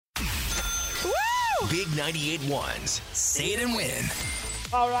Big 98.1's Say It and Win.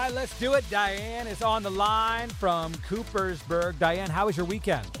 All right, let's do it. Diane is on the line from Coopersburg. Diane, how was your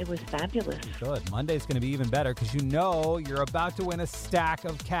weekend? It was fabulous. Good. Monday's going to be even better because you know you're about to win a stack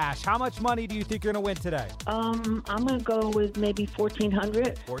of cash. How much money do you think you're going to win today? I'm going to go with maybe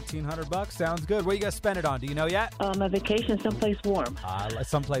 $1,400. $1,400 sounds good. What are you going to spend it on? Do you know yet? A vacation someplace warm.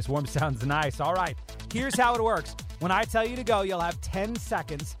 Someplace warm sounds nice. All right, here's how it works. When I tell you to go, you'll have 10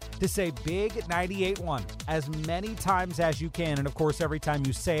 seconds to say Big 98.1 as many times as you can. And, of course, every time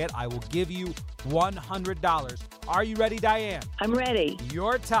you say it, I will give you $100. Are you ready, Diane? I'm ready.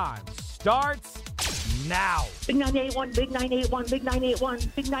 Your time starts now. Big 981, Big 981, Big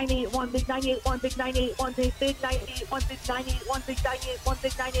 981, Big 981, Big 981, Big 981, Big 981, Big 981, Big 981,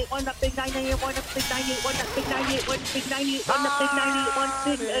 Big 981, up Big 981, up Big 981, up Big 981, Big 981, up Big 981,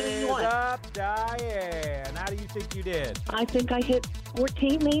 Big 981. Up, Diane. How do you think you did? I think I hit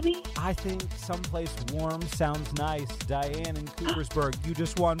 14, maybe. I think someplace warm sounds nice. Diane in Coopersburg, you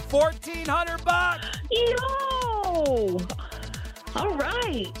just won $1,400. Yo! All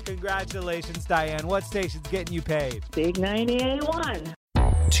right. Congratulations, Diane. What station's getting you paid? Big 98.1.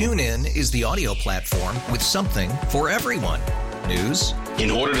 TuneIn is the audio platform with something for everyone. News. In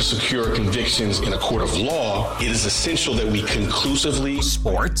order to secure convictions in a court of law, it is essential that we conclusively.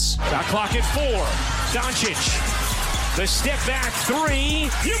 Sports. Shot clock at 4. Doncic. The step back 3.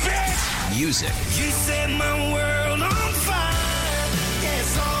 You bet. Music. You set my world on fire.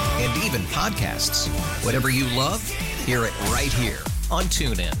 Yes, and even podcasts. Whatever you love, hear it right here on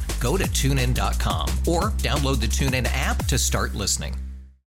TuneIn. Go to TuneIn.com or download the TuneIn app to start listening.